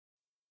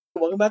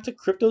welcome back to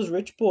Crypto's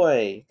Rich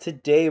Boy.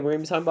 Today we're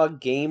going to be talking about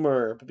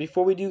Gamer. But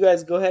before we do,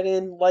 guys, go ahead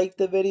and like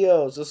the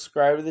video,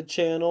 subscribe to the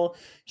channel,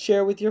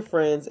 share with your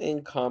friends,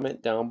 and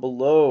comment down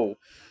below.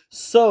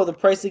 So, the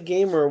price of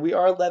Gamer, we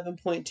are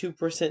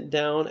 11.2%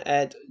 down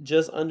at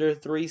just under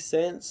 3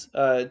 cents,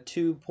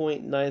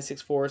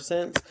 2.964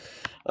 cents.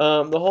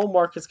 The whole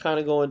market's kind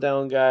of going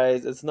down,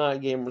 guys. It's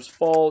not Gamer's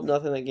fault,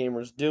 nothing that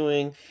Gamer's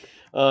doing.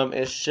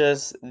 It's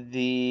just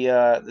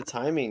the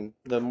timing.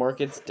 The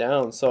market's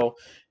down. So,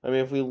 I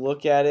mean, if we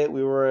look at it,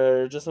 we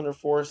were just under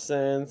 4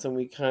 cents, and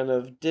we kind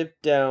of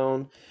dipped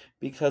down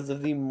because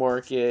of the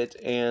market,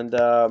 and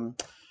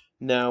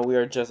now we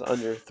are just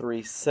under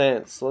 3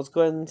 cents. So let's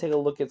go ahead and take a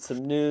look at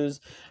some news.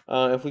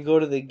 If we go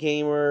to the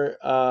Gamer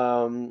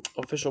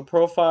official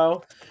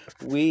profile,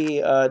 we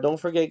don't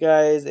forget,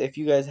 guys, if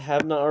you guys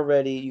have not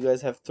already, you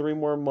guys have 3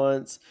 more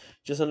months,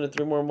 just under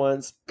 3 more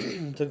months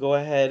to go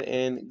ahead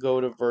and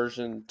go to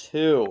version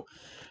 2.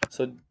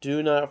 So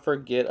do not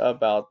forget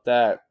about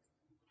that.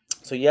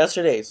 So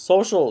yesterday,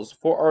 socials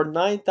for our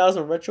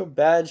 9,000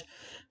 Retrobadge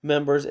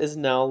members is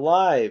now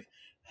live.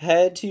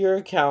 Head to your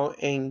account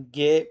and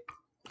get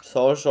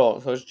social.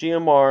 So it's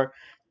GMR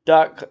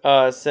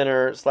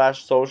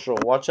center/social.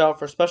 Watch out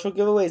for special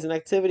giveaways and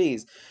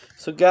activities.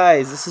 So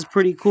guys, this is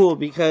pretty cool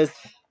because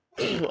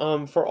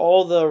for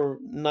all the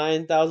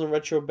 9,000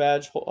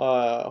 Retrobadge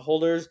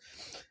holders,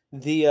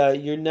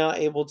 you're now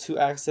able to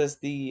access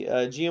the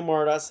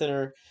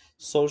GMR.center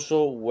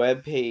social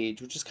web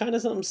page, which is kind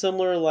of something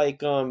similar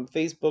like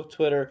Facebook,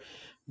 Twitter,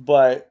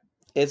 but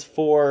it's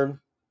for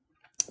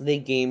the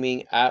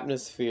gaming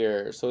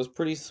atmosphere. So it's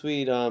pretty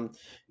sweet. You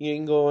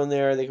can go in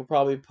there. They could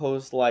probably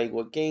post like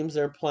what games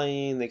they're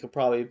playing. They could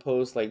probably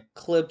post like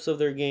clips of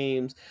their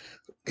games.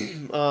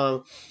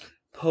 um,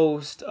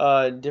 Post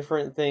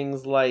different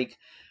things like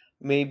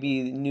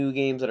maybe new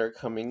games that are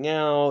coming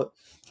out,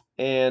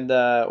 and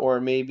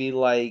or maybe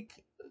like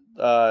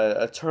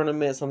a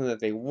tournament, something that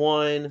they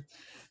won.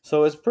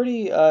 So it's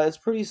pretty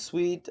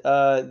sweet.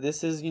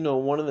 This is,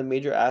 one of the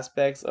major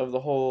aspects of the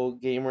whole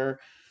gamer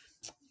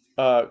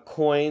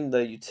coin,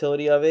 the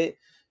utility of it.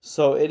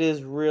 So it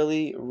is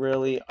really,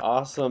 really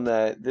awesome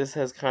that this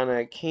has kind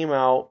of came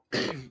out,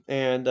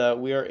 and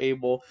we are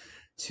able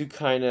to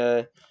kind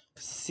of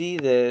see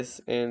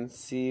this and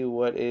see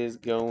what is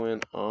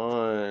going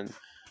on.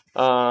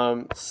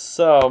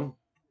 So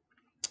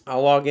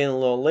I'll log in a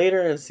little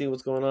later and see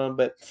what's going on,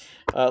 but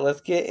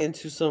let's get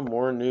into some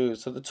more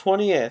news. So the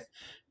 20th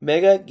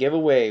mega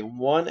giveaway,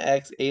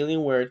 1x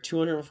Alienware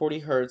 240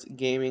 hertz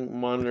gaming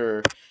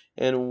monitor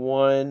and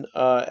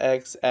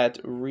 1x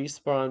at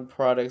Respawn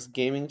Products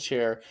gaming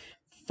chair.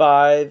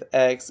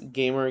 5x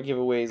gamer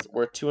giveaways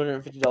worth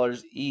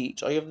 $250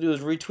 each. All you have to do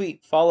is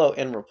retweet, follow,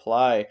 and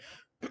reply.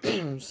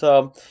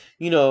 So,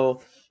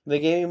 the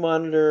gaming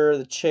monitor,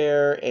 the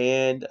chair,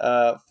 and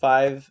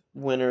 5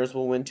 winners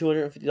will win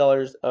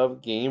 $250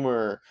 of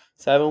gamer.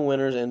 7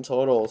 winners in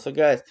total. So,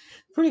 guys,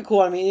 pretty cool.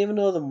 I mean, even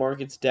though the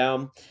market's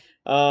down,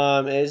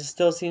 it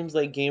still seems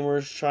like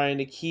gamers trying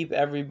to keep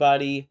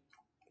everybody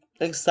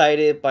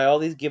excited by all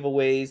these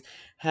giveaways,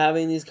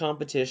 having these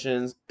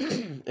competitions,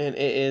 and it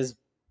is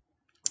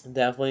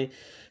definitely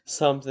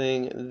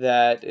something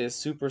that is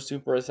super,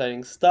 super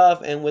exciting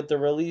stuff. And with the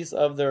release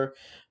of their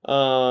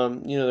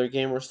their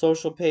gamer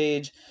social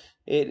page,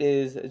 it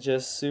is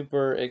just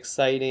super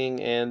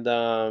exciting, and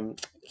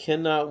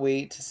cannot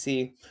wait to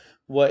see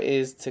what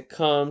is to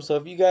come. So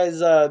if you guys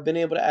been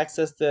able to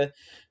access the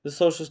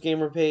socials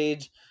gamer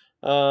page,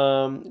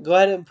 go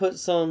ahead and put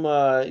some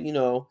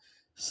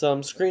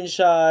some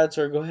screenshots,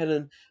 or go ahead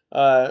and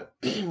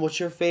what's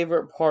your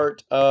favorite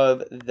part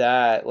of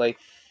that, like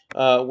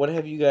what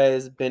have you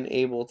guys been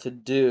able to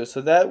do?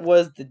 So that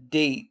was the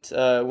date.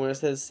 When it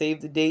says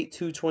save the date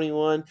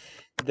 2/21,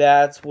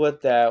 that's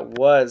what that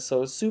was.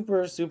 So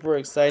super, super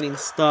exciting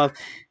stuff.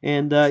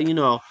 And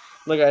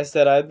like I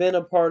said, I've been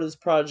a part of this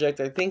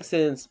project, I think,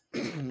 since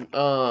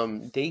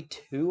day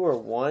 2 or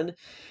 1.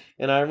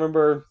 And I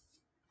remember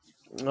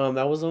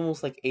that was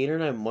almost like 8 or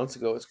 9 months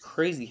ago. It's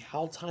crazy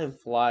how time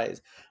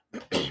flies.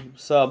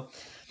 So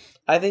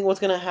I think what's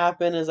going to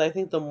happen is, I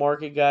think the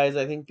market, guys,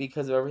 I think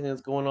because of everything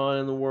that's going on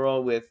in the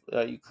world with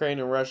Ukraine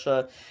and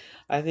Russia,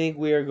 I think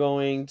we are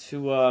going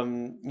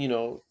to,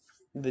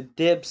 the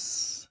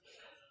dips.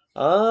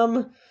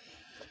 Um,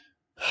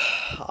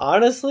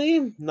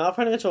 Honestly, not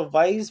financial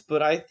advice,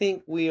 but I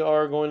think we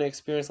are going to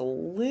experience a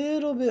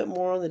little bit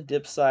more on the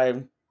dip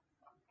side.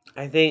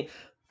 I think,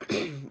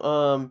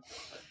 um,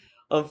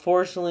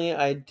 unfortunately,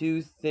 I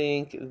do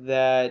think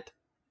that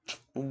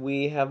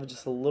we have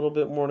just a little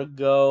bit more to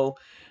go.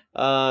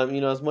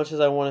 As much as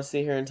I want to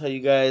sit here and tell you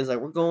guys like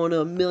we're going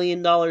to $1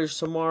 million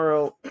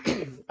tomorrow,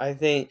 I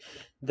think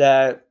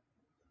that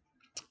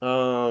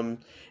um,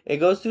 it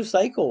goes through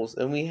cycles,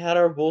 and we had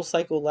our bull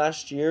cycle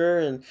last year,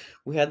 and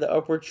we had the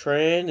upward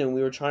trend, and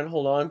we were trying to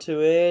hold on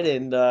to it,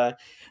 and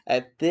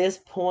at this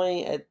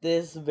point, at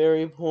this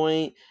very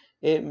point,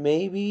 it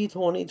may be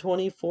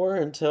 2024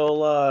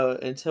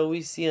 until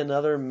we see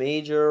another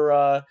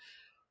major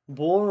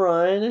bull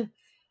run.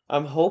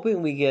 I'm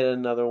hoping we get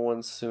another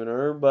one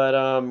sooner, but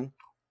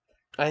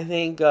I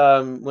think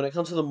when it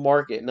comes to the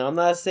market, now I'm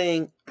not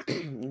saying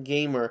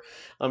gamer,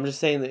 I'm just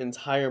saying the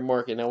entire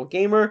market. Now with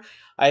gamer,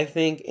 I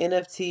think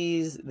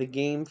NFTs, the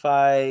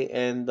GameFi,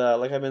 and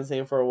like I've been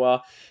saying for a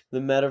while, the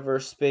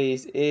metaverse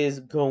space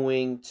is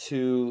going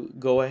to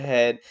go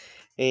ahead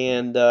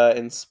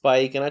and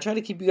spike. And I try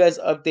to keep you guys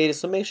updated,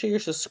 so make sure you're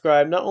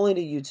subscribed not only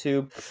to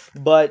YouTube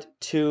but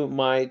to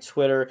my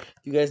Twitter. If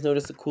you guys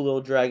notice the cool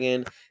little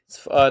dragon,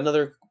 it's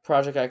another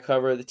project I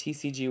cover, the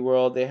TCG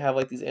World. They have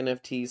like these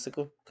NFTs, so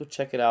go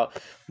check it out.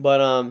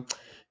 But I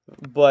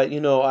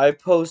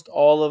post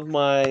all of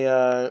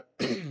my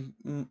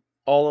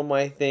all of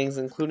my things,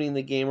 including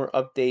the gamer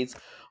updates,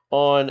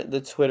 on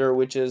the Twitter,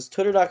 which is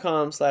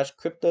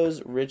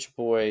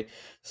twitter.com/cryptosrichboy.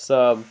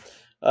 So,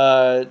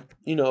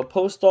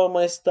 post all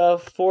my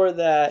stuff for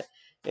that.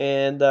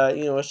 And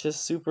it's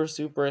just super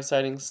super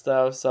exciting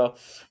stuff. So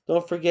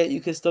don't forget, you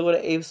can still go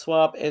to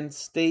ApeSwap and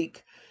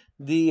stake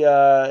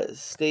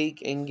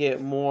and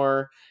get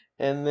more.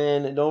 And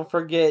then don't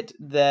forget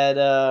that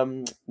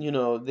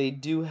they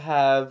do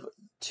have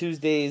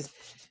Tuesdays.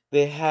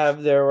 They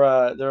have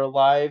their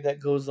live that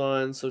goes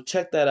on, so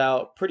check that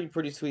out.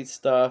 Pretty sweet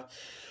stuff.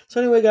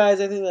 So anyway, guys,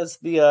 I think that's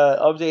the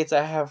updates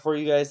I have for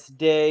you guys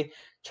today.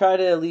 Try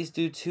to at least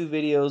do 2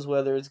 videos,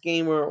 whether it's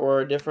gamer or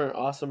a different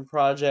awesome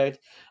project,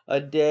 a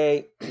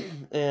day.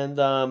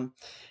 and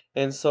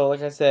and so,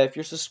 like I said, if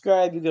you're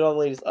subscribed, you get all the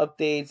latest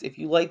updates. If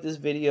you like this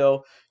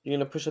video, you're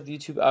gonna push up the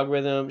YouTube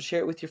algorithm. Share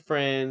it with your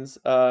friends.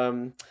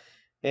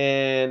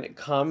 And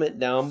comment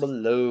down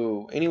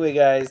below. Anyway,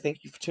 guys,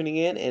 thank you for tuning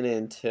in, and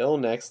until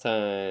next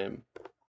time.